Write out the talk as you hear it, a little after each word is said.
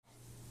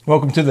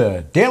Welcome to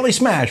the Daily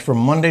Smash for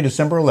Monday,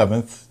 December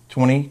 11th,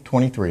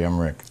 2023. I'm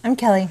Rick. I'm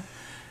Kelly.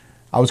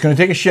 I was going to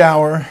take a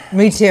shower.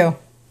 Me too.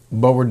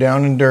 But we're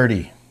down and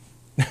dirty.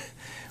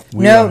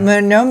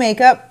 No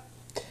makeup.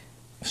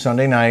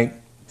 Sunday night.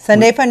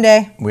 Sunday fun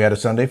day. We had a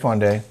Sunday fun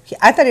day.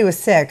 I thought he was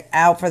sick,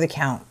 out for the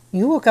count.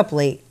 You woke up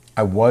late.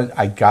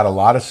 I got a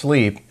lot of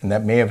sleep, and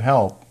that may have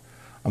helped.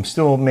 I'm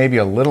still maybe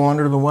a little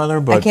under the weather,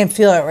 but... I can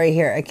feel it right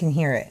here. I can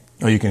hear it.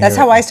 Oh, you can That's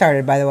hear how it. I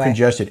started, by the way.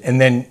 Congested.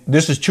 And then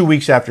this is 2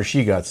 weeks after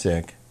she got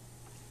sick.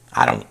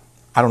 I don't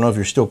know if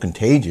you're still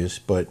contagious,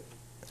 but...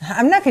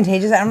 I'm not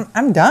contagious.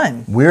 I'm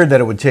done. Weird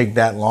that it would take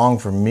that long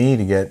for me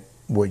to get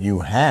what you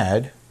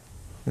had.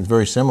 It's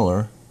very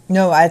similar.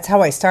 No, that's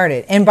how I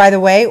started. And by the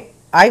way,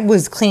 I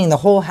was cleaning the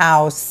whole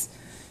house,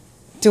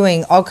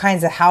 doing all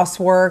kinds of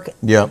housework.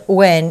 Yep.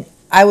 When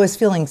I was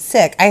feeling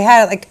sick. I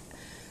had like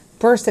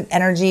burst of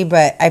energy,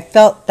 but I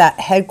felt that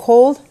head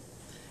cold.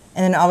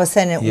 And then all of a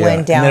sudden it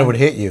went down. And then it would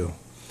hit you.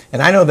 And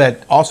I know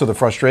that also the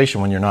frustration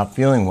when you're not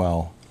feeling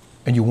well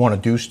and you want to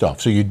do stuff.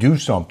 So you do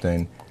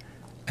something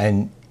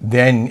and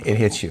then it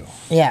hits you.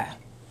 Yeah.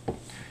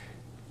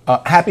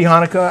 Happy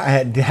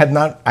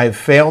Hanukkah. I have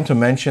failed to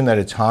mention that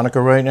it's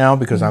Hanukkah right now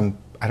because I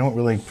don't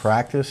really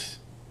practice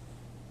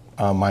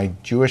my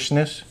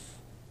Jewishness.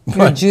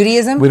 Your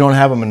Judaism? We don't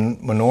have a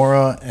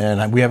menorah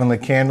and we haven't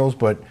lit candles,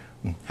 but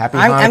happy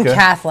Hanukkah. I'm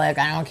Catholic.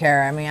 I don't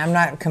care. I mean, I'm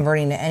not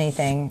converting to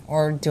anything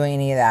or doing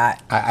any of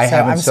that.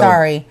 I'm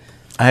sorry.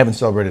 I haven't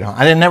celebrated Hanukkah.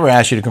 I didn't never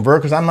ask you to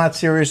convert because I'm not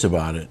serious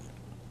about it.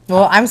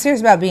 Well, I'm serious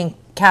about being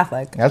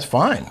Catholic. That's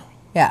fine.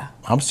 Yeah.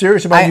 I'm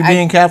serious about you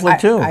being Catholic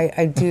too.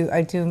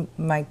 I do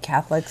my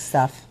Catholic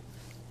stuff.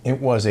 It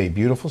was a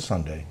beautiful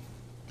Sunday.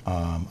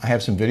 I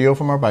have some video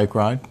from our bike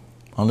ride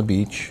on the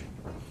beach.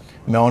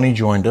 Melanie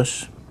joined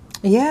us.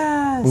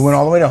 Yes. We went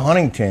all the way to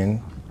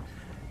Huntington,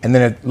 and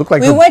then it looked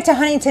like... We went to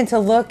Huntington to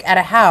look at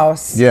a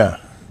house. Yeah.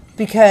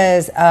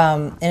 Because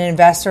an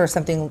investor or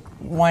something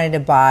wanted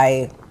to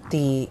buy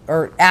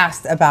or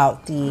asked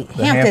about the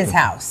Hamptons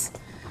house.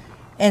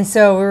 And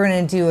so we were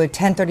going to do a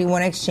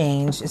 1031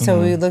 exchange. So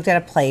we looked at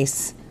a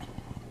place.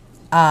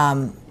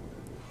 I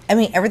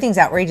mean, everything's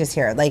outrageous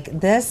here. Like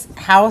this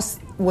house,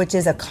 which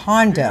is a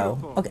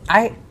condo. Okay,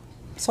 I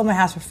sold my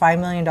house for $5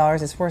 million.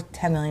 It's worth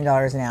 $10 million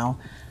now.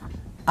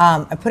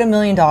 I put $1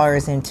 million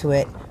into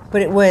it,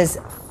 but it was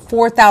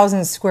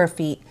 4,000 square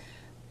feet.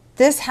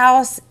 This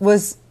house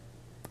was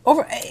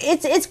over.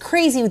 It's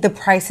crazy with the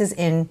prices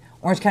in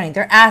Orange County.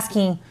 They're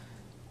asking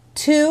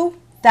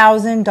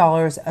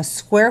 $2,000 a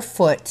square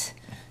foot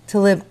to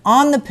live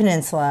on the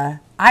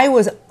peninsula. I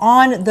was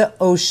on the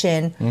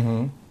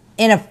ocean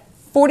in a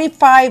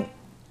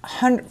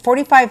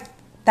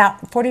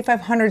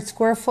 4,500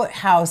 square foot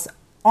house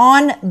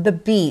on the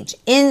beach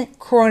in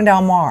Corona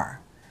del Mar.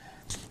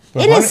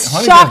 But it is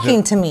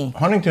shocking to me.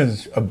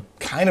 Huntington's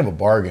kind of a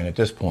bargain at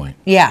this point.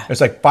 Yeah. It's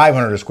like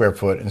 $500 a square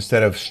foot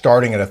instead of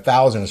starting at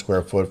 $1,000 a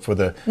square foot for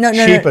the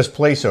cheapest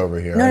place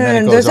over here. No,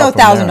 there's no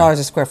 $1,000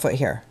 a square foot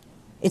here.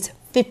 It's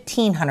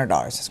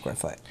 $1,500 a square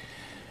foot.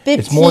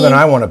 It's more than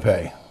I want to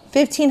pay.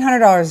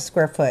 $1,500 a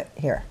square foot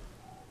here.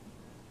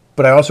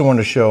 But I also want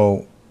to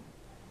show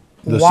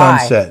the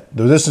sunset.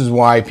 This is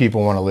why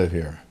people want to live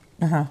here.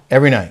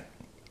 Every night.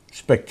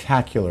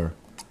 Spectacular,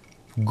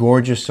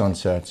 gorgeous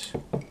sunsets.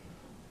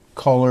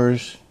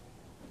 Colors,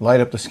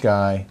 light up the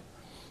sky.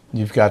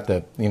 You've got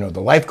the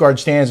lifeguard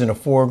stands in the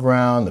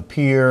foreground, the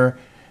pier,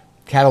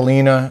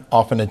 Catalina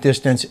off in the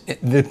distance.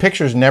 The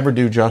pictures never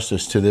do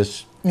justice to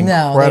this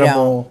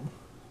incredible,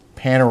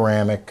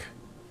 panoramic,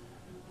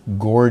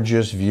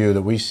 gorgeous view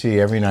that we see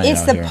every night.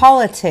 It's the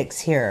politics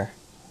here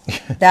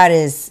that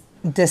is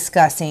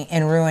disgusting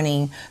and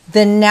ruining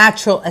the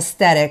natural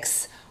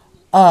aesthetics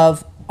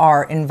of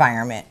our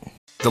environment.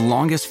 The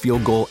longest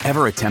field goal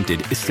ever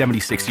attempted is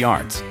 76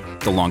 yards.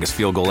 The longest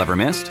field goal ever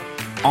missed?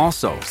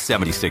 Also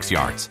 76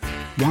 yards.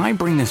 Why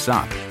bring this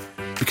up?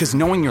 Because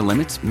knowing your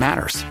limits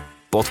matters,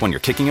 both when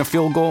you're kicking a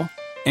field goal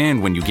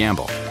and when you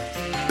gamble.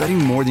 Betting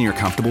more than you're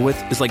comfortable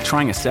with is like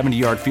trying a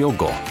 70-yard field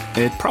goal.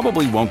 It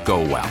probably won't go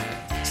well.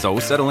 So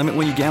set a limit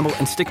when you gamble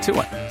and stick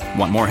to it.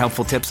 Want more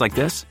helpful tips like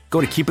this?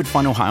 Go to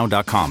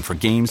keepitfunohio.com for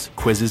games,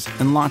 quizzes,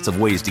 and lots of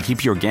ways to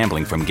keep your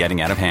gambling from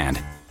getting out of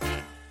hand.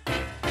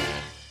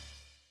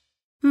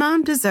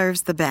 Mom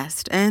deserves the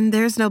best, and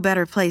there's no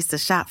better place to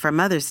shop for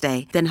Mother's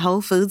Day than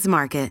Whole Foods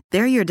Market.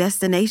 They're your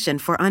destination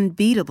for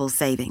unbeatable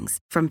savings,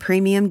 from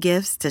premium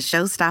gifts to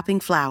show-stopping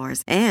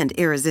flowers and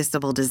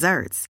irresistible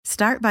desserts.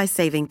 Start by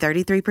saving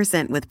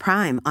 33% with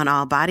Prime on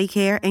all body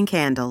care and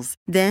candles.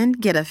 Then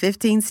get a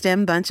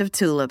 15-stem bunch of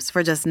tulips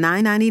for just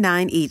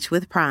 $9.99 each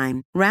with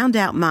Prime. Round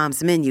out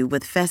Mom's menu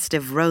with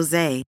festive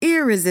rosé,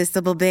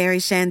 irresistible berry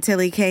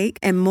chantilly cake,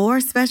 and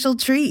more special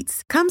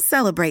treats. Come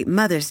celebrate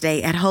Mother's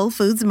Day at Whole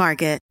Foods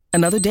Market.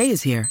 Another day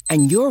is here,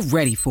 and you're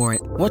ready for it.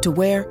 What to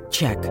wear?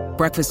 Check.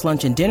 Breakfast,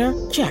 lunch, and dinner?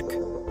 Check.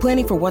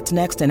 Planning for what's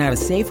next and how to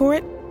save for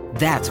it?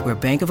 That's where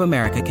Bank of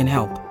America can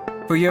help.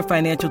 For your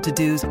financial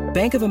to-dos,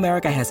 Bank of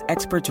America has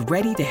experts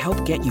ready to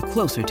help get you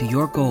closer to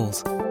your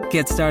goals.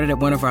 Get started at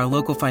one of our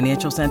local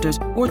financial centers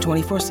or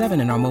 24/7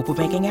 in our mobile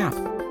banking app.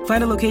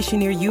 Find a location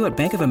near you at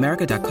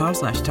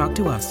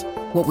bankofamerica.com/talktous.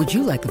 What would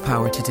you like the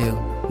power to do?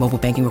 Mobile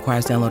banking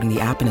requires downloading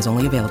the app and is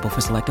only available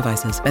for select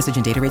devices. Message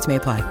and data rates may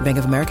apply. Bank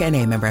of America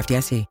N.A., member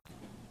FDIC.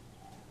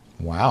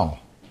 Wow.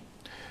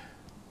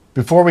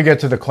 Before we get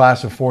to the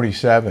class of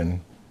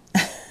 47,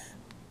 do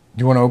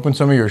you want to open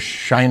some of your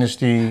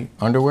Shinesty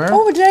underwear?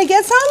 Oh, did I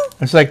get some?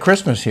 It's like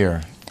Christmas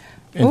here.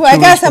 Ooh, I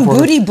got some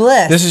booty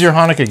bliss. This is your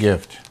Hanukkah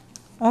gift.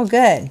 Oh,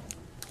 good.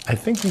 I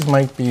think these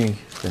might be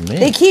for me.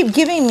 They keep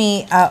giving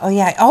me,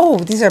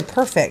 these are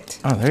perfect.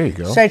 Oh, there you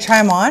go. Should I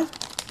try them on?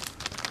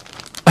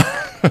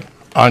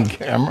 On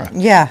camera.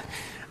 Yeah.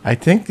 I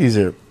think these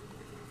are,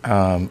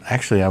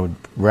 actually, I would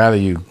rather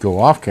you go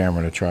off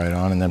camera to try it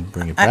on and then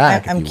bring it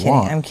back if you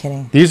want. I'm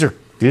kidding. This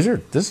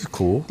is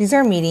cool. These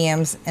are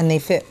mediums and they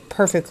fit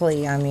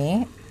perfectly on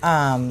me.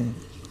 I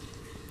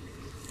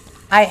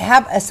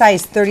have a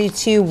size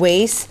 32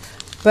 waist,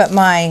 but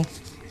my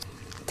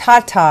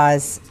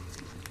tatas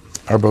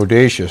are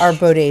bodacious.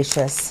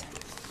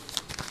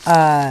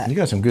 You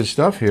got some good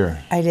stuff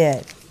here. I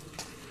did.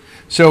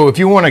 So if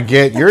you want to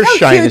get your How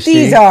Shinesty, cute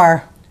these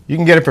are. You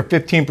can get it for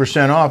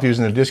 15% off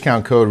using the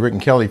discount code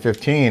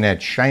RickandKelly15 at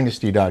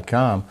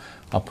Shinesty.com.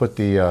 I'll put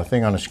the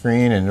thing on the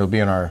screen and it'll be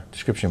in our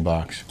description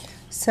box.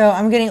 So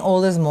I'm getting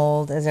old as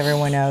mold, as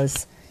everyone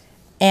knows.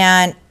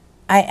 And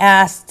I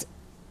asked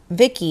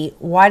Vicky,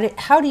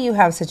 how do you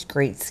have such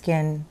great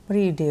skin? What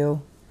do you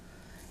do?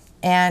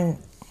 And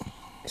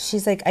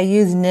she's like, I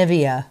use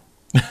Nivea.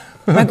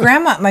 My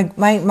grandma,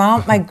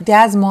 my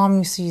dad's mom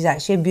used to use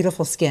that. She had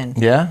beautiful skin.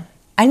 Yeah?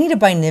 I need to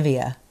buy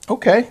Nivea.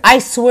 Okay. I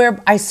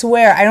swear, I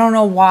don't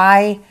know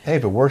why. Hey,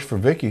 if it works for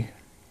Vicky.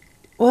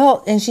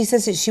 Well, and she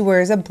says that she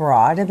wears a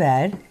bra to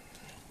bed.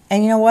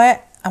 And you know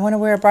what? I want to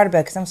wear a bra to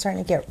bed because I'm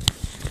starting to get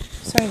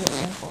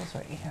wrinkles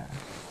right here.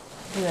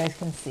 You guys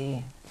can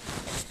see.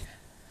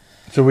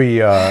 So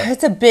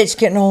it's a bitch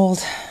getting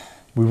old.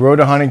 We rode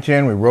to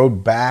Huntington. We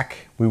rode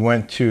back. We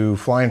went to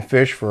Flying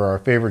Fish for our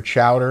favorite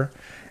chowder.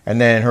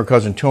 And then her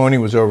cousin Tony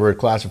was over at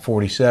Class of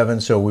 47,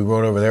 so we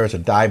rode over there. It's a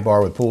dive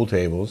bar with pool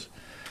tables.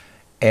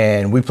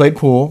 And we played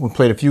pool. We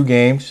played a few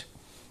games.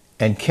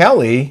 And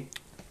Kelly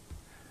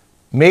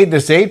made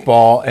this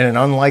 8-ball in an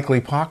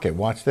unlikely pocket.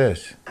 Watch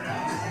this.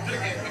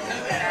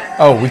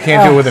 Oh, we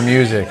can't do it with the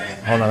music.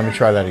 Hold on, let me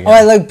try that again. Oh,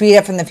 I look beat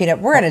up from the feet up.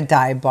 We're at a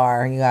dive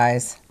bar, you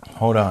guys.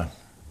 Hold on.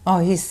 Oh,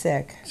 he's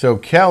sick. So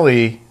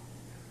Kelly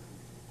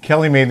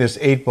made this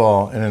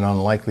 8-ball in an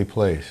unlikely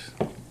place.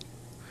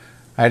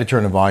 I had to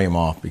turn the volume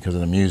off because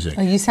of the music.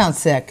 Oh, you sound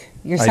sick.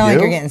 You sound like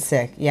you're getting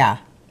sick. Yeah.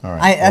 All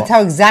right. That's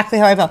exactly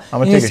how I felt. I'm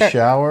going to take a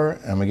shower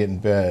and I'm going to get in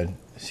bed.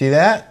 See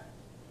that?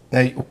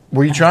 Now,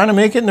 were you trying to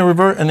make it in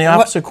the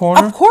opposite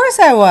corner? Of course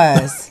I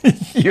was.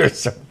 You're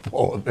so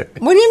full of it.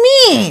 What do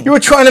you mean? You were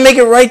trying to make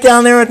it right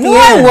down there at the end. No,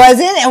 I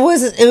wasn't.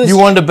 It was. You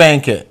wanted to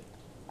bank it.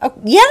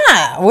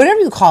 Yeah, whatever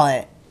you call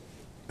it.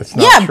 It's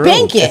not true.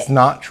 Bank it. It's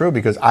not true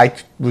because I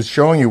was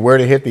showing you where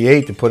to hit the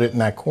 8 to put it in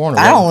that corner.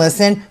 I don't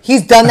listen.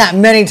 He's done that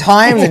many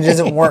times and it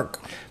doesn't work.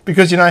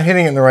 Because you're not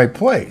hitting it in the right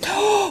place.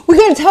 We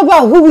got to tell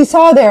about who we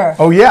saw there.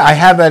 Oh, yeah, I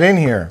have that in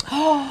here.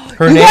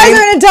 You guys are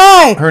going to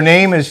die. Her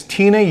name is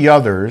Tina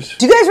Yothers.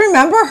 Do you guys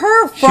remember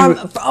her from...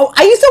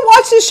 I used to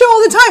watch this show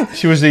all the time.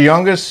 She was the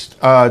youngest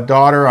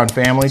daughter on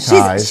Family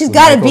Ties. She's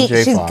got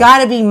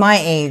to be my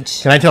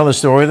age. Can I tell the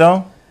story,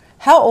 though?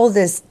 How old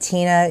is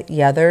Tina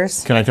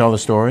Yothers? Can I tell the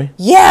story?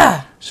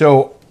 Yeah.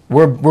 So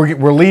we're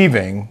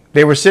leaving.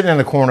 They were sitting in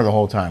the corner the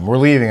whole time. We're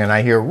leaving, and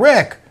I hear,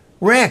 Rick.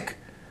 And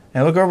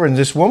I look over, and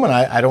this woman,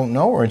 I don't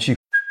know her, and she...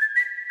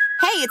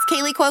 Hey, it's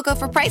Kaylee Cuoco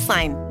for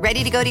Priceline.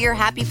 Ready to go to your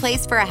happy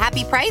place for a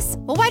happy price?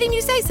 Well, why didn't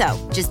you say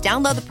so? Just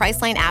download the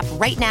Priceline app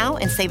right now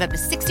and save up to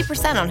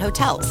 60% on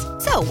hotels.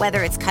 So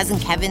whether it's Cousin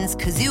Kevin's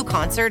Kazoo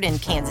Concert in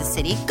Kansas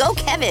City, go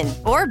Kevin,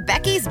 or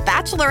Becky's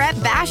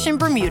Bachelorette Bash in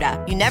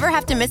Bermuda, you never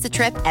have to miss a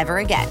trip ever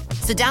again.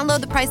 So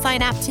download the Priceline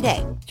app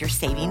today. Your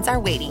savings are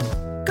waiting.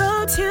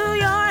 Go to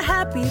your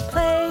happy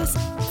place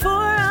for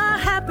a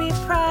happy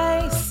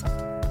price.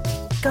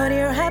 Go to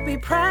your happy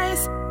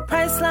price,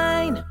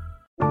 Priceline.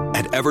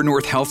 At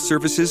Evernorth Health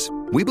Services,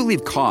 we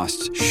believe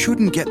costs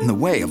shouldn't get in the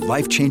way of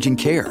life-changing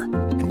care,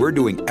 and we're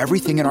doing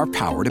everything in our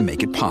power to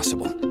make it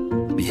possible.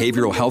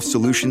 Behavioral health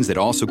solutions that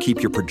also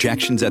keep your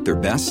projections at their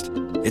best?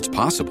 It's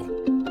possible.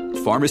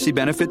 Pharmacy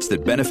benefits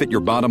that benefit your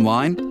bottom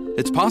line?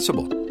 It's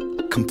possible.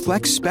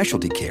 Complex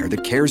specialty care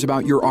that cares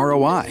about your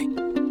ROI?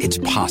 It's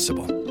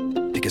possible.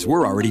 Because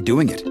we're already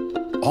doing it.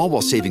 All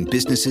while saving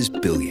businesses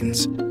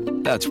billions.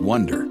 That's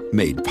Wonder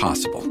made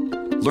possible.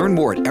 Learn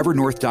more at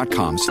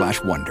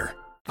evernorth.com/wonder.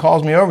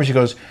 Calls me over. She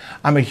goes,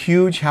 I'm a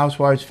huge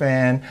Housewives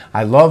fan.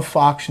 I love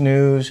Fox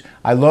News.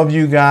 I love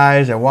you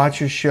guys. I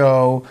watch your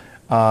show.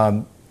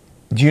 Do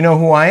you know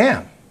who I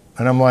am?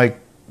 And I'm like,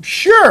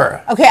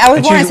 sure. Okay, I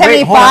was born in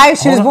 75.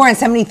 She was born in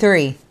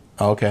 73.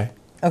 Okay.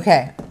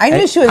 Okay. I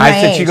knew she was my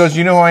age. She goes, do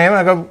you know who I am?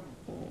 And I go,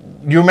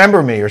 you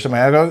remember me or something?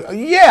 I go,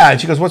 yeah.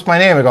 And she goes, what's my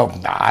name? I go,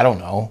 I don't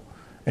know.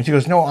 And she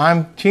goes, no,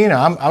 I'm Tina.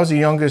 I was the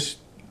youngest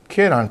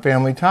kid on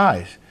Family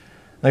Ties.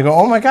 And I go,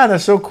 oh my God,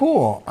 that's so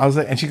cool. I was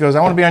like, and she goes,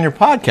 I want to be on your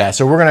podcast.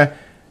 So we're going to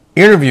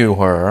interview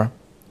her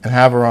and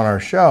have her on our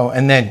show.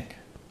 And then,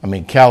 I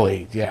mean,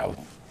 Kelly, yeah,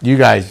 you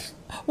guys.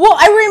 Well,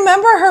 I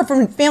remember her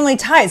from Family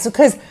Ties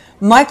because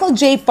Michael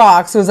J.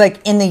 Fox was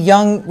like in the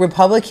Young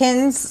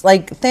Republicans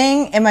like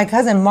thing, and my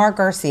cousin Mark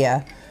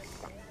Garcia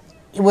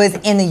was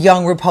in the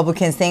Young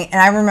Republicans thing.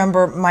 And I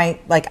remember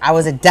I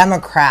was a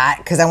Democrat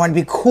because I wanted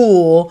to be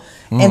cool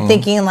and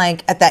thinking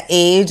like at that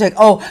age, like,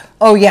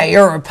 oh yeah,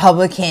 you're a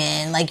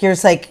Republican. Like you're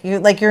just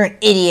you're an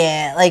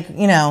idiot. Like,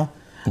 you know.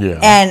 Yeah.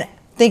 And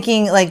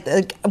thinking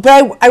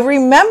but I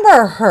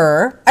remember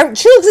her.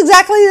 She looks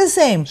exactly the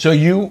same. So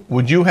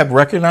would you have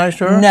recognized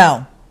her?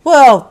 No.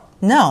 Well,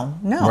 no.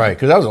 Right,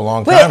 because that was a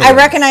long time ago. I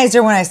recognized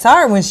her when I saw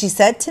her when she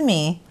said to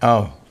me.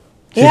 Oh.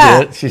 She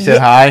did? She said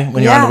hi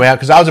when you were on the way out?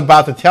 Because I was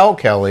about to tell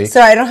Kelly. So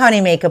I don't have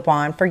any makeup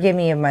on. Forgive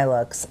me of my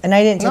looks. And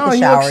I didn't take a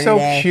shower today. No, you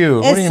look so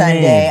cute. What do you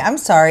Sunday. mean? I'm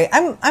sorry.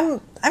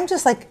 I'm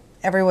just like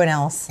everyone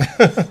else.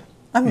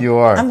 You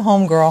are. I'm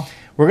homegirl.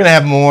 We're going to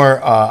have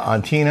more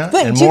on Tina.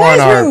 But and do you more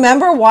guys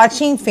remember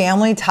watching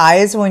Family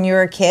Ties when you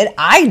were a kid?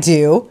 I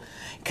do.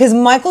 Because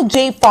Michael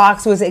J.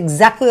 Fox was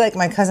exactly like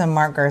my cousin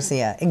Mark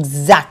Garcia.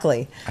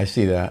 Exactly. I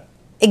see that.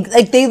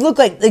 Like they look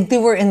like they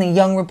were in the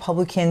Young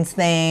Republicans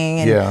thing.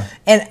 And, yeah.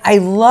 And I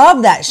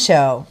love that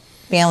show,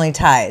 Family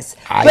Ties.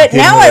 But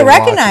now I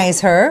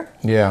recognize her.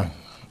 Yeah.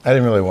 I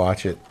didn't really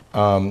watch it.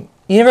 You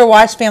never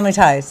watched Family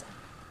Ties?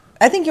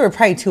 I think you were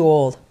probably too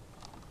old.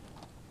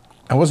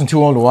 I wasn't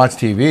too old to watch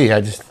TV. I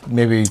just,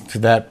 maybe to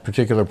that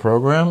particular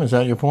program. Is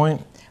that your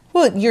point?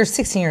 Well, you're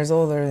 16 years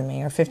older than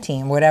me, or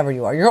 15, whatever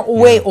you are. You're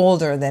way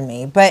older than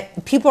me.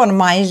 But people in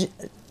my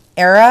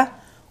era,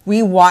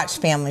 we watch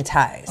Family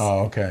Ties.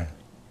 Oh, okay.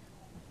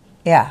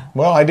 Yeah.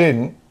 Well, I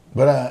didn't,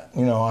 but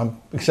I'm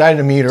excited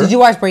to meet her. Did you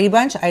watch Brady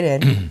Bunch? I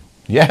did.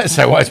 Yes,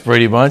 I watched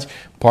Brady Bunch,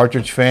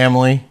 Partridge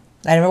Family.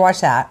 I never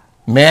watched that.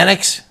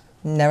 Mannix.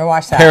 Never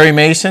watched that. Perry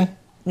Mason.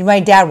 My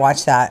dad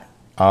watched that.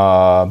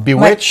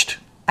 Bewitched.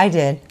 I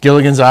did.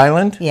 Gilligan's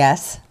Island.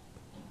 Yes.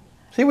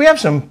 See, we have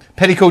some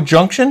Petticoat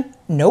Junction.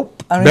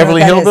 Nope.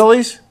 Beverly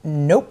Hillbillies.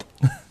 Nope.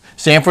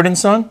 Sanford and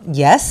Son.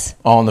 Yes.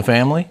 All in the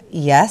Family.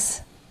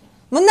 Yes.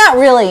 Well, not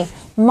really.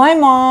 My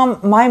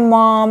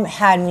mom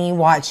had me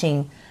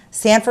watching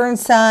Sanford and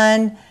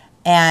Son,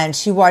 and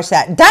she watched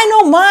that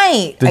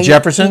Dynamite. The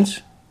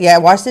Jeffersons. I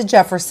watched the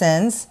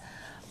Jeffersons.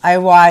 I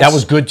watched. That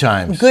was Good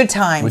Times. Good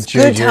Times. With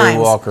Good J.J. Times.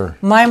 Walker.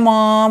 My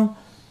mom,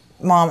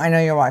 I know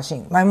you're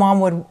watching. My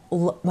mom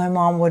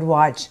would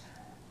watch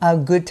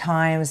Good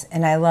Times,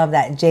 and I love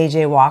that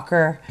J.J.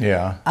 Walker.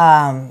 Yeah.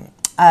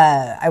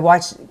 I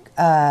watched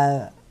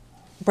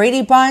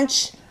Brady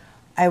Bunch.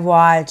 I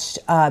watched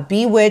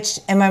Bewitched,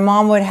 and my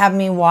mom would have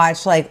me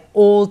watch like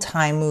old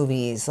time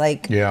movies.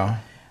 Like we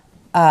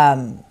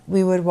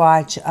would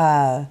watch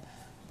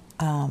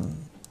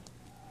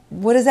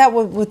what is that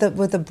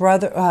with the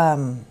brother?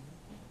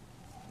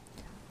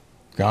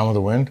 Gone with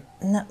the Wind.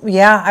 No,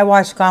 yeah, I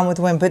watched Gone with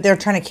the Wind, but they're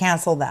trying to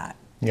cancel that.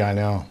 Yeah, I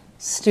know.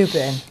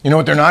 Stupid. You know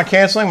what they're not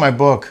canceling? My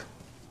book.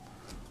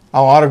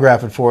 I'll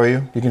autograph it for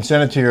you. You can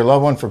send it to your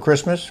loved one for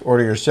Christmas or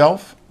to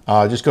yourself.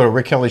 Just go to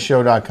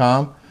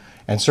rickkellyshow.com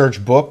and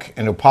search book,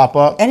 and it'll pop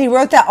up. And he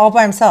wrote that all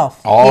by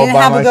himself. He didn't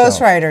have a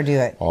ghostwriter do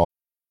it.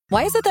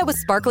 Why is it that with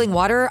sparkling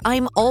water,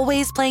 I'm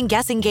always playing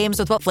guessing games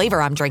with what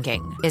flavor I'm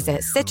drinking? Is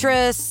it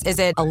citrus? Is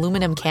it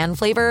aluminum can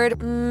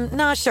flavored?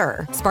 Not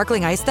sure.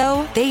 Sparkling ice,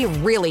 though, they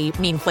really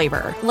mean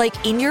flavor.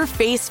 Like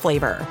in-your-face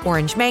flavor.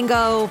 Orange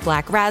mango,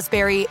 black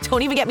raspberry.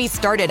 Don't even get me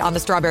started on the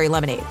strawberry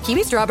lemonade.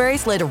 Kiwi Strawberry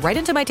slid right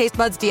into my taste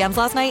buds DMs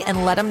last night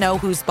and let them know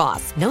who's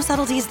boss. No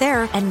subtleties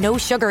there, and no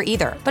sugar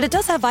either. But it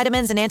does have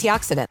vitamins and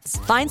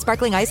antioxidants. Find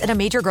sparkling ice at a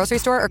major grocery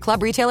store or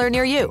club retailer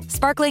near you.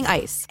 Sparkling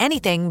ice.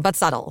 Anything but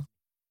subtle.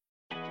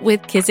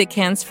 With Kizik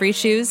Hands Free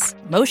Shoes,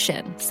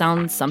 motion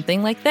sounds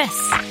something like this.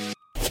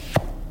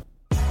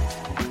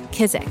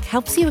 Kizik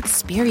helps you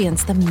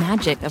experience the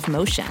magic of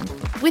motion.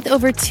 With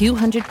over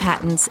 200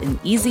 patents and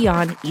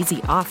easy-on,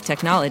 easy-off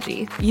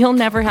technology, you'll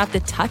never have to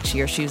touch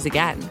your shoes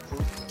again.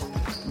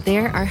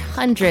 There are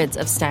hundreds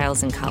of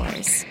styles and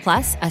colors,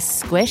 plus a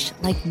squish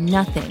like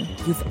nothing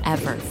you've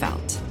ever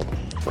felt.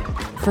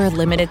 For a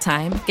limited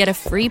time, get a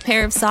free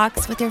pair of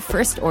socks with your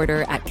first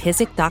order at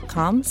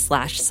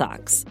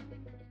kizik.com/socks.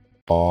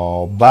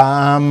 All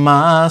by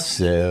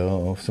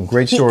myself. Some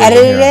great stories. He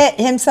edited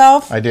it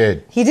himself? I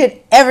did. He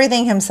did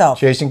everything himself.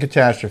 Chasing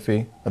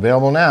Catastrophe.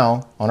 Available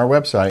now on our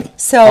website.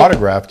 So,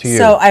 autographed to you.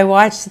 So I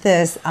watched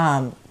this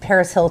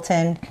Paris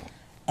Hilton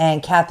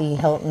and Kathy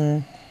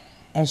Hilton,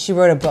 and she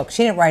wrote a book.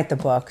 She didn't write the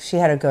book. She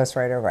had a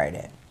ghostwriter write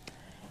it.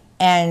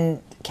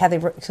 And Kathy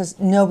says,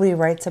 nobody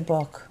writes a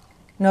book.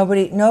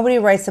 Nobody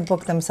writes a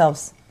book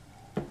themselves.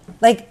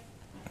 Like,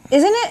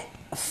 isn't it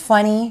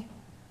funny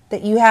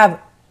that you have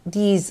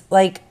these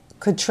like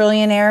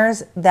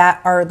quadrillionaires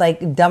that are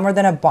like dumber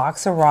than a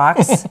box of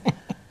rocks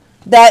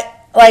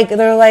that like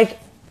they're like,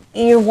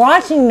 you're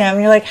watching them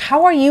and you're like,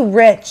 how are you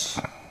rich?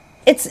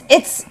 It's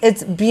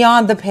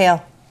beyond the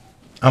pale.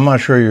 I'm not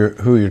sure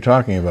who you're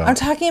talking about. I'm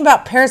talking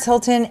about Paris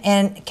Hilton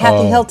and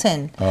Kathy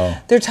Hilton. Oh.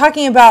 They're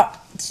talking about,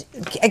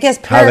 I guess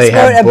Paris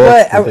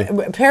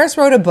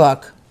wrote a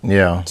book.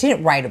 Yeah. She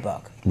didn't write a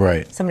book.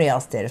 Right. Somebody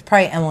else did. It's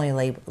probably Emily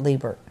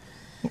Liebert.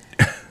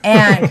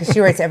 And 'cause she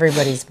writes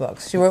everybody's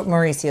books. She wrote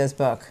Mauricio's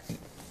book.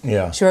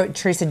 Yeah. She wrote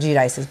Teresa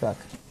Giudice's book.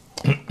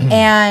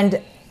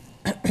 and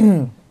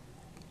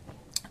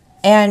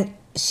and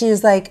she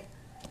was like,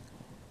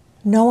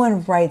 no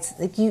one writes,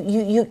 like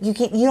you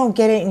don't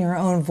get it in your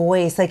own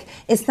voice. Like,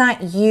 it's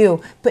not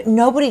you, but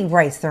nobody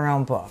writes their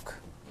own book.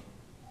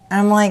 And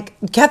I'm like,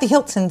 Kathy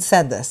Hilton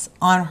said this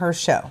on her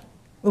show.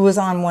 It was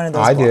on one of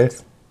those I books.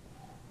 did.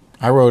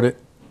 I wrote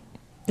it.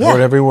 Yeah. I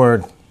wrote every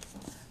word.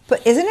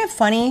 But isn't it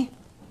funny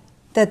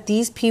that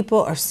these people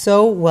are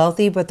so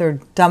wealthy, but they're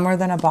dumber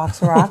than a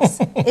box of rocks?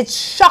 It's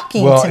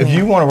shocking to me. Well, if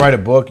you want to write a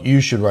book, you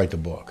should write the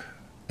book.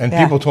 And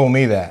people told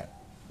me that.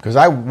 Because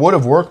I would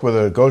have worked with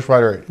a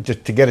ghostwriter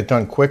just to get it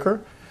done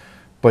quicker.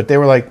 But they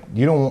were like,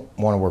 you don't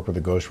want to work with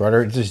a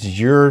ghostwriter. This is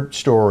your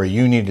story.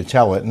 You need to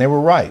tell it. And they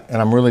were right.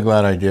 And I'm really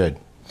glad I did.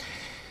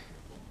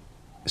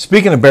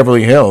 Speaking of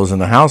Beverly Hills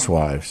and the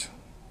Housewives,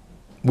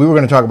 we were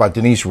going to talk about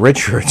Denise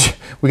Richards.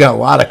 We got a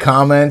lot of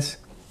comments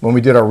when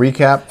we did our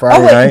recap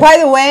Friday night. By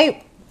the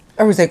way,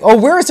 I was like,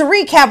 where's the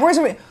recap?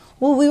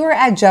 Well, we were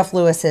at Jeff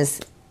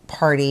Lewis's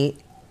party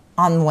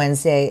on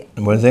Wednesday.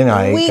 Wednesday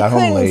night. We got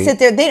home late. couldn't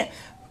sit there.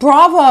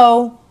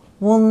 Bravo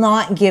will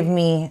not give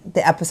me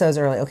the episodes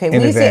early. Okay,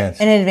 In advance.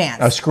 In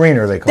advance. A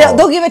screener, they call it.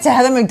 They'll give it to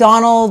Heather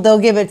McDonald. They'll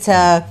give it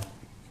to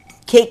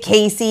Kate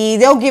Casey.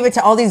 They'll give it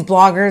to all these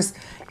bloggers.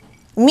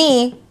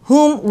 Me,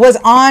 whom was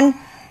on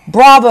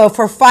Bravo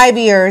for 5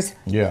 years,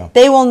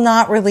 they will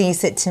not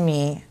release it to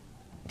me.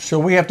 So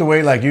we have to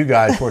wait like you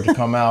guys for it to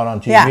come out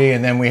on TV,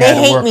 and then we had to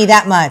work. They hate me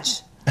that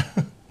much.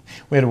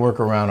 We had to work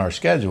around our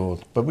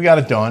schedules, but we got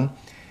it done.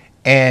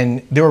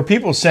 And there were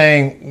people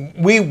saying,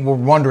 we were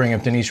wondering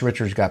if Denise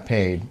Richards got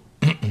paid.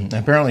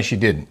 Apparently she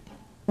didn't.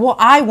 Well,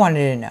 I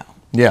wanted to know.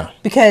 Yeah.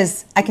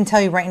 Because I can tell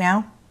you right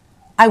now,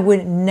 I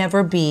would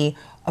never be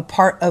a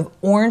part of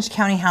Orange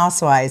County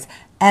Housewives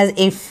as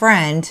a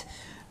friend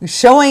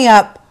showing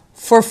up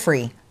for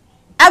free.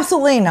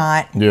 Absolutely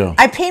not. Yeah.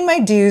 I paid my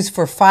dues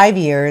for 5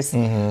 years.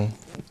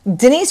 Mm-hmm.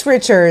 Denise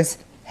Richards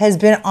has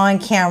been on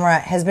camera,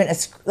 has been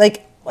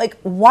like,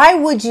 why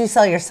would you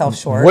sell yourself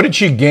short? What did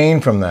she gain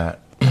from that?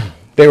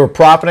 They were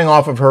profiting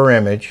off of her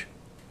image.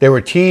 They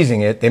were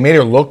teasing it. They made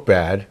her look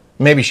bad.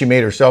 Maybe she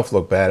made herself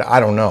look bad.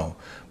 I don't know.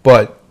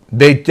 But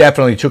they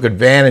definitely took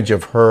advantage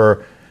of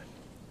her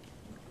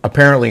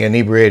apparently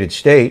inebriated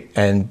state.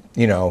 And,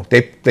 you know,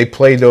 they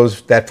played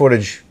that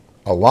footage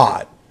a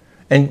lot.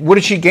 And what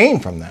did she gain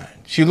from that?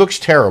 She looks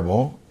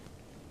terrible.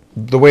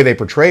 The way they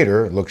portrayed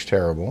her looks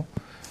terrible.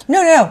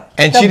 No.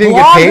 And she didn't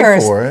get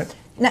paid for it.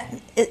 No,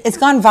 it's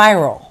gone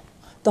viral.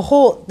 The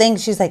whole thing,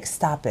 she's like,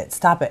 stop it.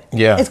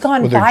 Yeah. It's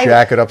gone with viral. With her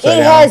jacket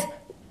upside down.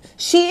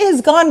 She has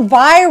gone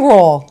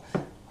viral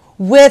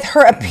with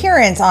her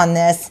appearance on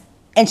this,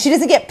 and she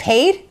doesn't get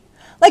paid?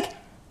 Like,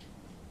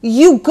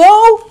 you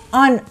go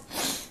on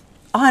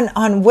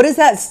what is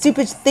that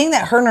stupid thing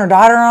that her and her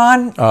daughter are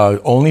on?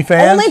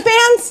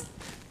 OnlyFans?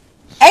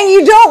 And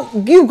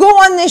you go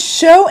on this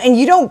show and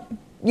you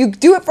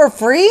do it for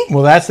free?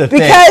 Well, that's the thing.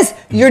 Because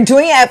you're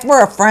doing it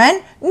for a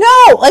friend?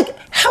 No, like,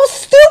 how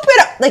stupid.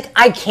 Like,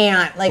 I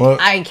can't.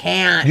 I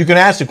can't. You can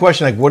ask the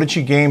question, like, what did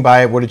she gain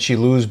by it? What did she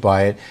lose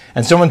by it?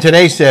 And someone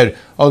today said,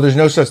 there's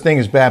no such thing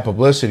as bad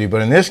publicity.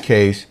 But in this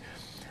case,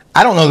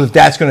 I don't know that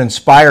that's going to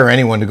inspire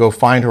anyone to go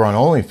find her on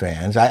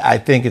OnlyFans. I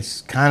think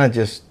it's kind of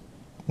just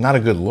not a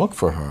good look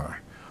for her.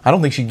 I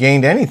don't think she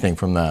gained anything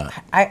from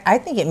that. I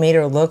think it made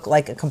her look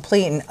like a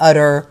complete and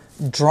utter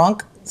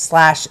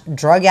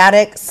drunk/drug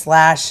addict/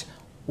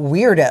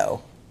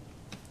 weirdo.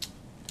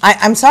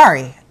 I'm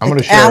sorry. I'm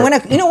going to share.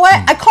 You know what?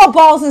 I call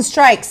balls and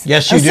strikes.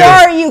 Yes, you I'm do.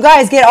 sorry you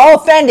guys get all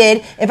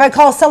offended if I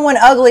call someone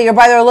ugly or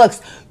by their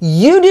looks.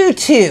 You do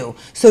too.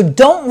 So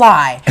don't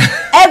lie.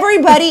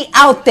 Everybody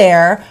out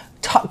there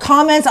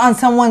comments on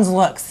someone's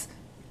looks.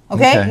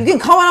 Okay? You can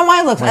comment on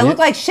my looks. I look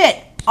like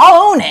shit.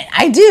 I'll own it.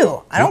 I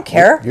do. I don't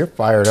care. You're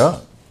fired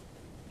up.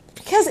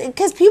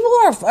 Because people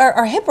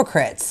are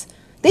hypocrites.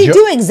 They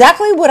do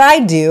exactly what I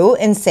do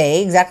and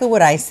say exactly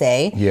what I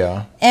say.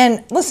 Yeah.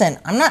 And listen,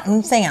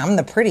 I'm saying I'm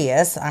the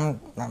prettiest. I'm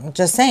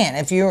just saying,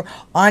 if you're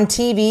on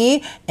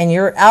TV and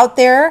you're out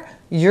there,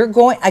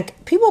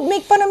 people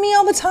make fun of me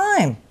all the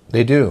time.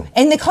 They do.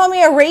 And they call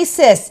me a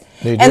racist.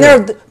 They do.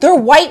 And they're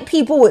white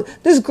people.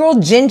 This girl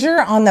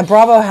Ginger on the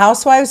Bravo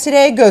Housewives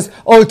today goes,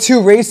 too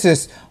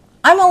racist.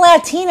 I'm a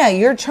Latina.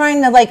 You're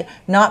trying to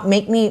not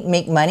make me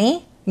make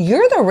money.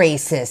 You're the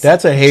racist.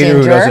 That's a hater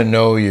Ginger. who doesn't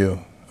know you.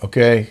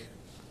 Okay.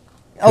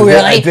 Oh,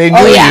 really? If they knew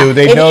you,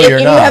 they know you're not.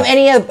 If you have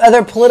any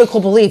other political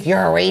belief, you're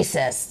a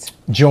racist.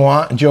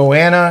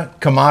 Joanna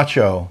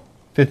Camacho,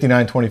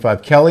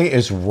 5925. Kelly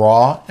is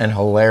raw and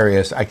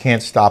hilarious. I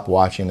can't stop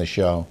watching the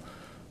show.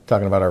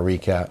 Talking about our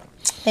recap.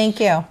 Thank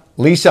you.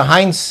 Lisa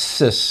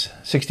Heinzis,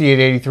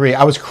 6883.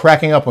 I was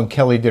cracking up when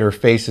Kelly did her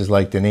faces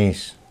like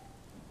Denise.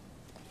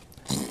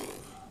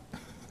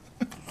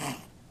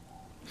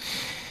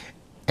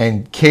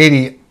 And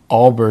Katie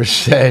Albers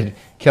said,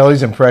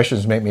 Kelly's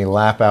impressions make me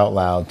laugh out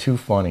loud. Too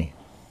funny.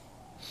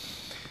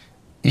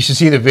 You should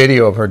see the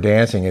video of her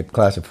dancing at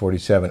Class of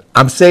 47.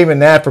 I'm saving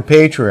that for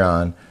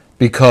Patreon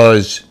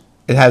because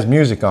it has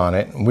music on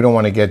it, and we don't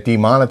want to get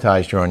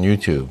demonetized here on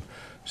YouTube.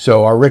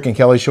 So our Rick and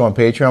Kelly show on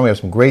Patreon, we have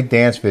some great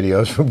dance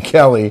videos from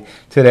Kelly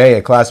today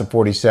at Class of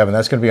 47.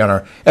 That's going to be on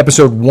our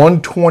episode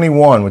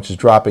 121, which is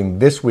dropping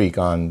this week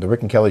on the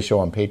Rick and Kelly show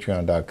on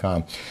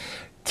Patreon.com.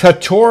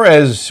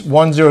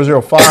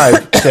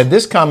 Tatorez1005 said,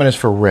 this comment is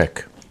for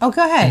Rick. Oh,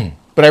 go ahead.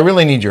 But I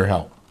really need your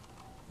help.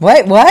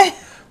 What?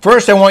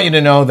 First, I want you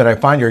to know that I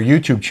find your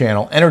YouTube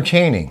channel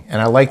entertaining,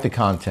 and I like the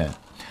content.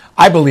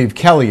 I believe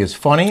Kelly is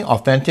funny,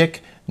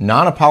 authentic,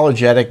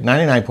 non-apologetic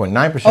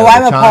 99.9% of the time. Oh,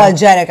 I'm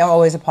apologetic. I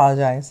always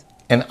apologize.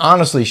 And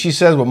honestly, she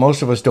says what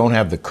most of us don't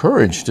have the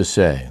courage to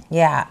say.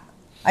 Yeah.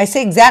 I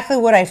say exactly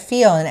what I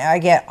feel, and I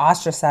get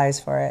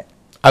ostracized for it.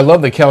 I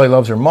love that Kelly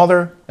loves her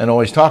mother and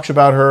always talks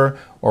about her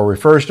or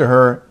refers to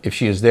her if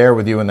she is there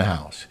with you in the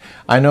house.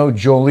 I know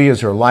Jolie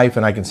is her life,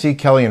 and I can see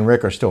Kelly and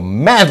Rick are still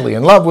madly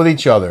in love with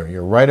each other.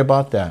 You're right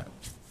about that.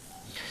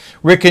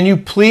 Rick, can you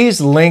please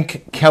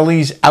link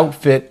Kelly's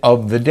outfit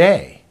of the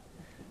day?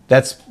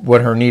 That's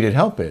what her needed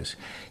help is.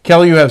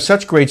 Kelly, you have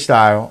such great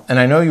style, and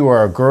I know you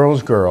are a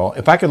girl's girl.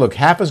 If I could look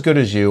half as good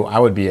as you, I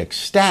would be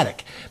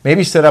ecstatic.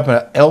 Maybe set up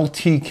an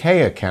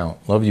LTK account.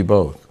 Love you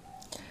both.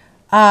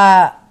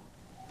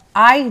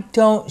 I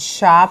don't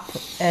shop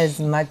as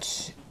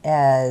much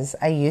as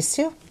I used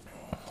to.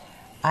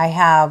 I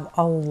have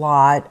a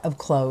lot of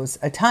clothes,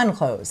 a ton of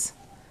clothes.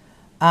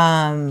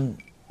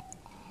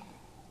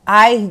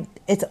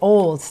 It's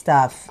old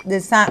stuff.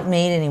 It's not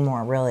made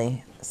anymore,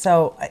 really.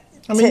 So,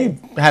 I mean,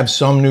 you have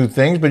some new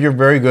things, but you're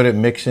very good at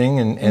mixing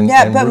and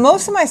but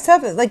most of my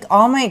stuff, like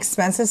all my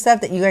expensive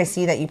stuff that you guys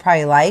see that you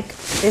probably like,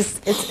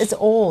 it's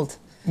old.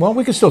 Well,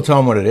 we can still tell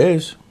them what it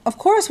is. Of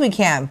course we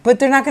can, but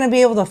they're not going to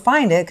be able to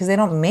find it because they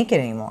don't make it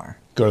anymore.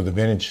 Go to the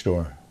vintage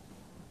store.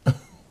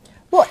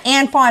 Well,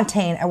 Anne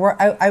Fontaine.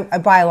 I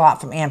buy a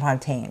lot from Anne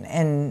Fontaine,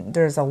 and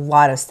there's a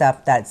lot of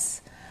stuff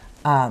that's.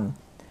 It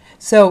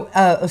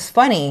was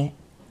funny.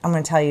 I'm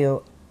going to tell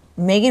you,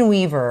 Megan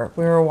Weaver.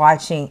 We were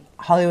watching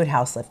Hollywood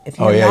House Lift. If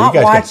you've not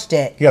watched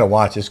it, you got to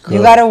watch it. It's good.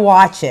 You got to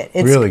watch it.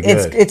 It's really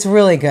good. It's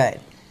really good.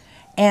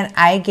 And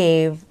I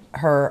gave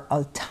her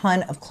a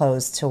ton of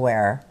clothes to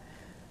wear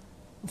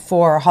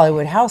for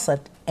Hollywood House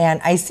Lift.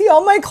 And I see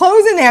all my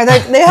clothes in there.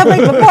 They have I'm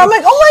like, oh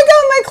my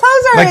God, my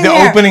clothes are in there.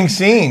 Like the opening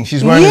scene.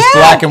 She's wearing this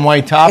black and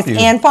white top. It's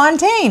Anne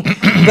Fontaine.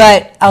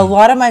 But a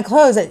lot of my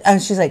clothes,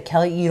 and she's like,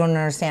 Kelly, you don't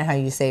understand how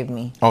you saved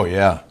me. Oh,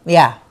 yeah.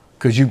 Yeah.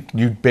 Because you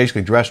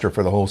basically dressed her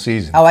for the whole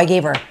season. Oh, I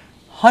gave her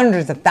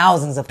hundreds of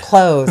thousands of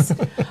clothes.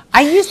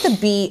 I used to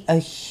be a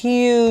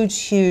huge,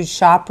 huge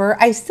shopper.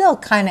 I still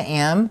kind of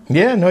am.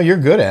 Yeah, no, you're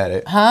good at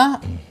it.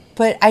 Huh?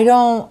 But I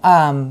don't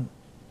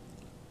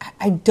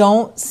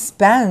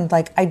spend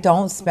like I'm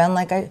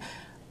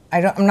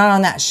not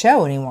on that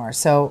show anymore.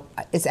 So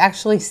it's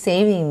actually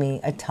saving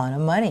me a ton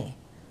of money.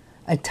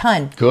 A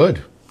ton.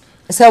 Good.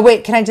 So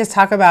wait, can I just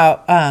talk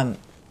about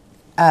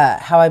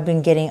how I've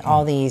been getting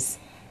all these,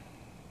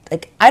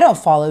 like, I don't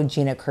follow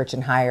Gina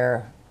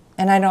Kirchenheier,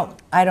 and I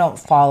don't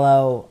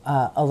follow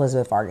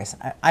Elizabeth Vargas.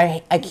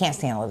 I can't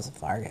stand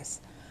Elizabeth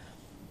Vargas.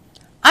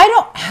 I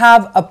don't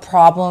have a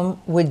problem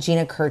with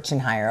Gina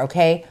Kirchenheier,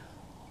 okay?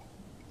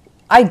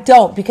 I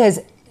don't, because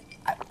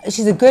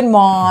she's a good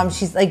mom.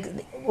 She's like,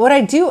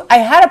 I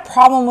had a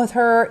problem with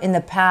her in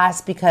the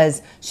past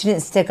because she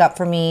didn't stick up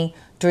for me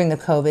during the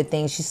COVID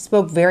thing. She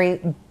spoke very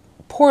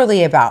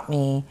poorly about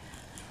me.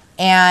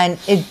 And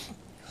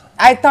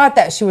I thought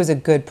that she was a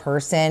good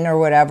person or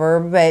whatever,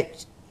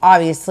 but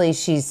obviously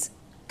she's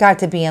got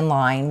to be in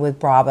line with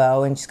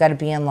Bravo, and she's got to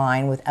be in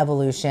line with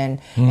Evolution,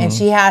 and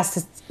she has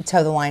to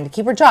toe the line to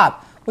keep her job,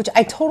 which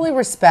I totally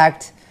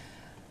respect.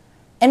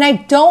 And I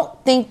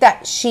don't think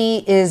that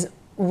she is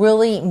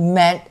really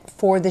meant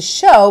for the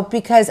show,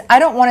 because I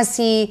don't want to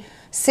see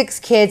 6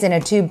 kids in a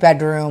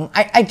 2-bedroom.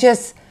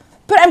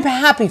 But I'm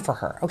happy for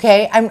her,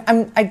 okay?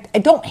 I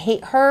don't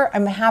hate her.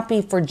 I'm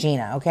happy for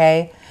Gina,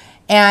 okay?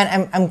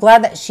 And I'm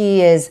glad that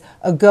she is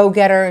a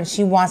go-getter and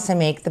she wants to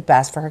make the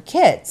best for her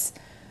kids.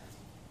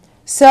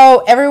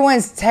 So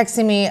everyone's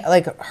texting me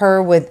like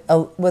her with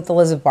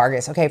Elizabeth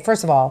Vargas. Okay,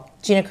 first of all,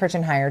 Gina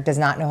Kirchenheier does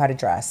not know how to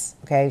dress.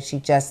 Okay, she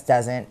just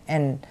doesn't,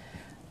 and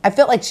I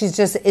feel like she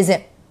just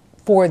isn't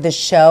for the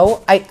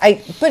show.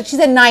 But she's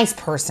a nice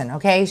person.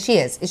 Okay, she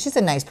is. She's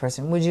a nice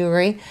person. Would you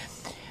agree?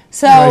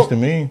 So nice to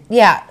me.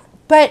 Yeah,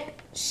 but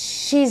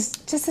she's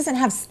just doesn't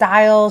have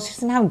style. She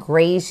doesn't have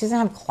grace. She doesn't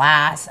have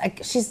class.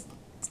 She's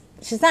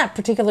not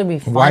particularly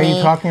funny. Why are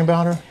you talking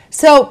about her?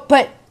 So,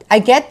 but I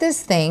get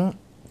this thing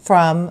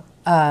from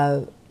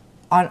on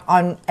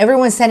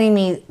everyone sending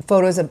me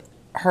photos of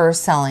her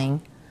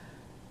selling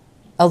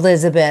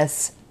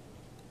Elizabeth's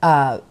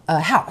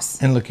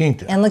house in La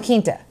Quinta.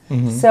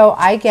 Mm-hmm. So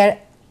I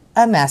get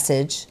a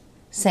message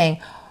saying,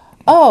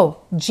 "Oh,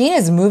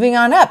 Gina's moving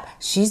on up.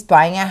 She's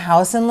buying a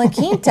house in La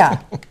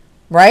Quinta,"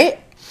 right?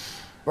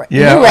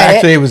 Yeah,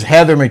 actually, it was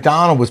Heather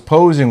McDonald was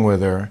posing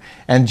with her,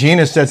 and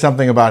Gina said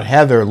something about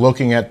Heather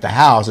looking at the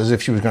house as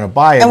if she was going to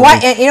buy it. And why?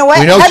 And you know what?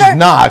 We know Heather, she's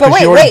not because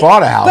she already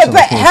bought a house.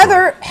 But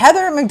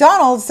Heather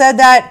McDonald said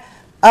that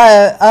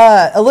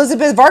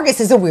Elizabeth Vargas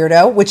is a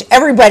weirdo, which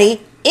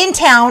everybody in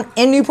town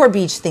in Newport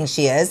Beach thinks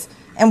she is.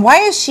 And why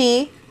is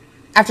she,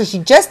 after she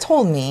just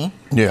told me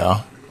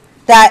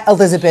that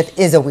Elizabeth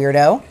is a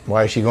weirdo?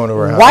 Why is she going to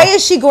her house? Why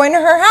is she going to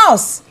her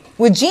house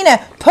with Gina,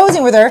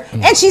 posing with her?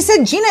 And she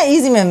said Gina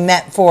isn't even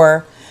meant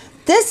for.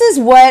 This is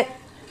what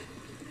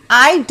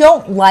I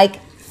don't like,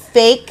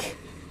 fake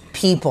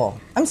people.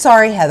 I'm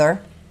sorry,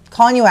 Heather.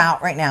 Calling you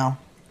out right now.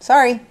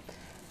 Sorry.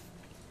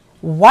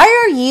 Why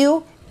are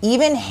you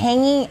even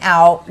hanging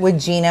out with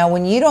Gina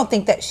when you don't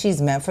think that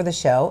she's meant for the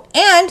show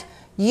and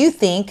you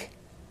think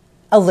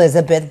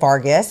Elizabeth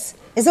Vargas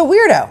is a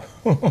weirdo?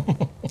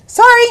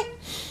 Sorry.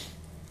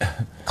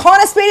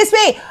 Calling a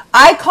spade.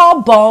 I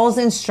call balls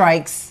and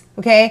strikes,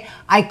 okay?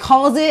 I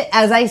calls it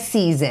as I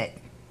sees it.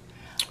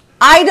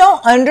 I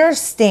don't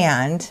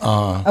understand,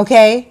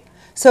 okay?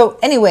 So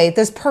anyway,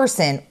 this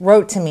person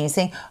wrote to me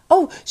saying,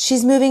 oh,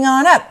 she's moving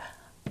on up.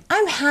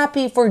 I'm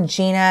happy for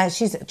Gina.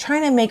 She's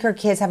trying to make her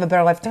kids have a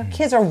better life. Their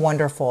kids are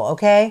wonderful,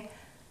 okay?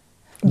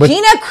 But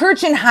Gina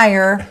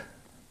Kirchenheimer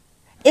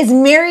is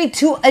married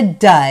to a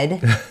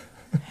dud.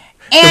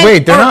 And,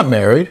 wait, they're not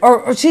married.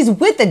 Or she's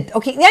with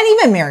okay, not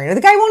even married.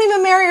 The guy won't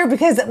even marry her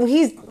because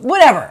he's,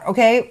 whatever,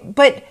 okay?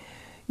 But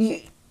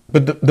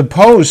the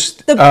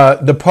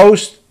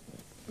post,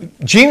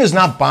 Gina's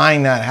not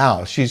buying that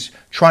house. She's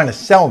trying to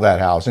sell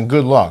that house, and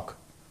good luck.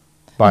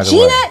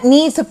 Gina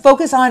needs to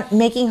focus on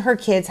making her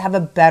kids have a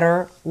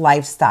better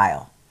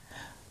lifestyle.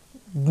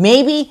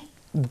 Maybe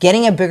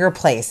getting a bigger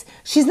place.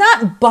 She's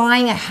not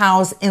buying a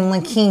house in La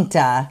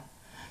Quinta.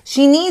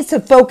 She needs to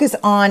focus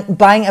on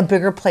buying a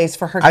bigger place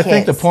for her kids. I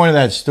think the point of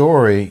that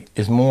story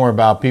is more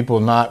about people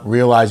not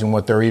realizing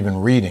what they're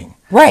even reading.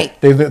 Right.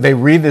 They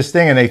read this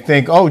thing and they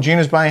think, oh,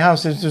 Gina's buying a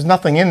house. There's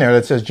nothing in there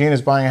that says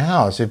Gina's buying a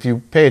house. If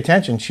you pay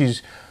attention,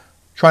 she's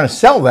trying to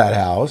sell that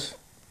house.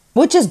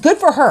 Which is good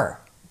for her.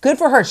 Good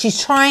for her.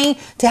 She's trying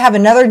to have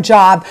another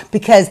job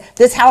because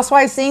this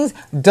housewives things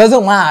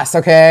doesn't last,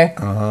 okay?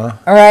 All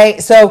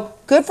right. So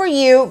good for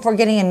you for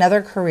getting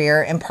another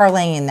career and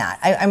parlaying that.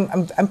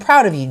 I'm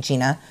proud of you,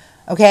 Gina.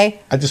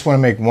 Okay? I just want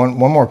to make one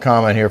more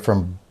comment here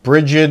from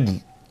Bridget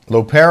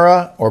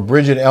Lopera or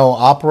Bridget L.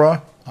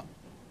 Opera,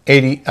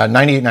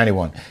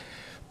 9891.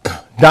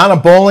 Donna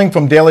Bowling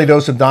from Daily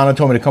Dose of Donna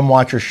told me to come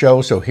watch her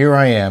show, so here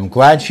I am.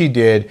 Glad she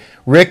did.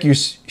 Rick,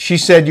 she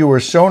said you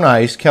were so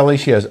nice. Kelly,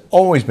 she has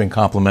always been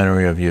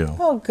complimentary of you.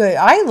 Oh, good.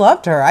 I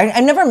loved her. I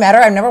never met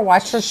her. I've never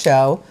watched her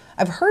show.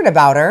 I've heard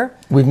about her.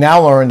 We've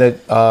now learned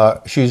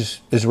that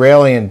she's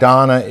Israeli and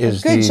Donna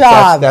is Good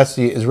job. That's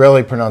the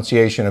Israeli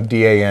pronunciation of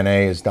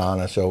D-A-N-A is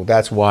Donna, so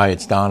that's why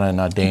it's Donna and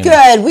not Dana.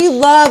 Good. We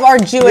love our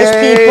Jewish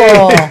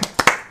people.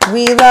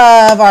 We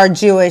love our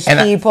Jewish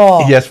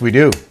people. Yes, we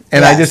do.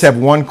 And I just have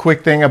one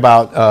quick thing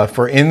about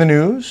for In the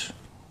News.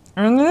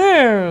 In the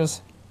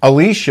news.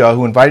 Alicia,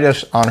 who invited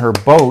us on her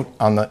boat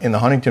in the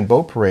Huntington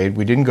Boat Parade,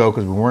 we didn't go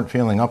because we weren't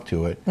feeling up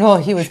to it. Well,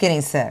 he was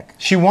getting sick.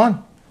 She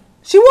won.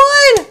 She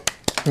won!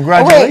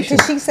 Congratulations.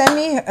 Oh, wait, did she send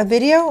me a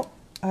video?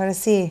 I gotta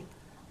see.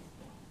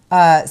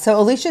 So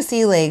Alicia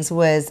Sealegs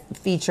was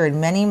featured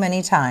many,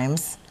 many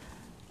times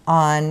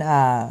on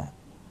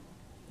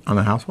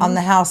the Housewives? On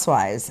the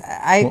Housewives.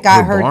 I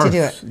got her to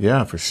do it.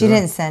 Yeah, for sure. She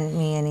didn't send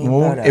me any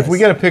photos. If we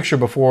get a picture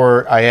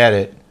before I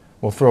edit,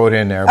 we'll throw it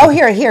in there. Oh,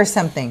 here's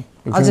something.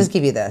 I'll just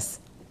give you this.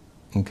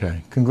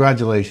 Okay.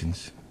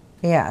 Congratulations.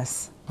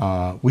 Yes.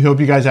 We hope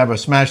you guys have a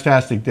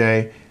smash-tastic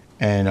day,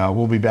 and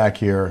we'll be back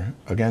here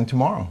again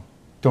tomorrow.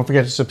 Don't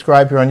forget to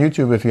subscribe here on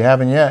YouTube if you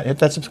haven't yet. Hit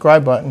that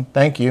subscribe button.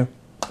 Thank you.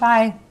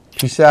 Bye.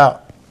 Peace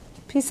out.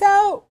 Peace out.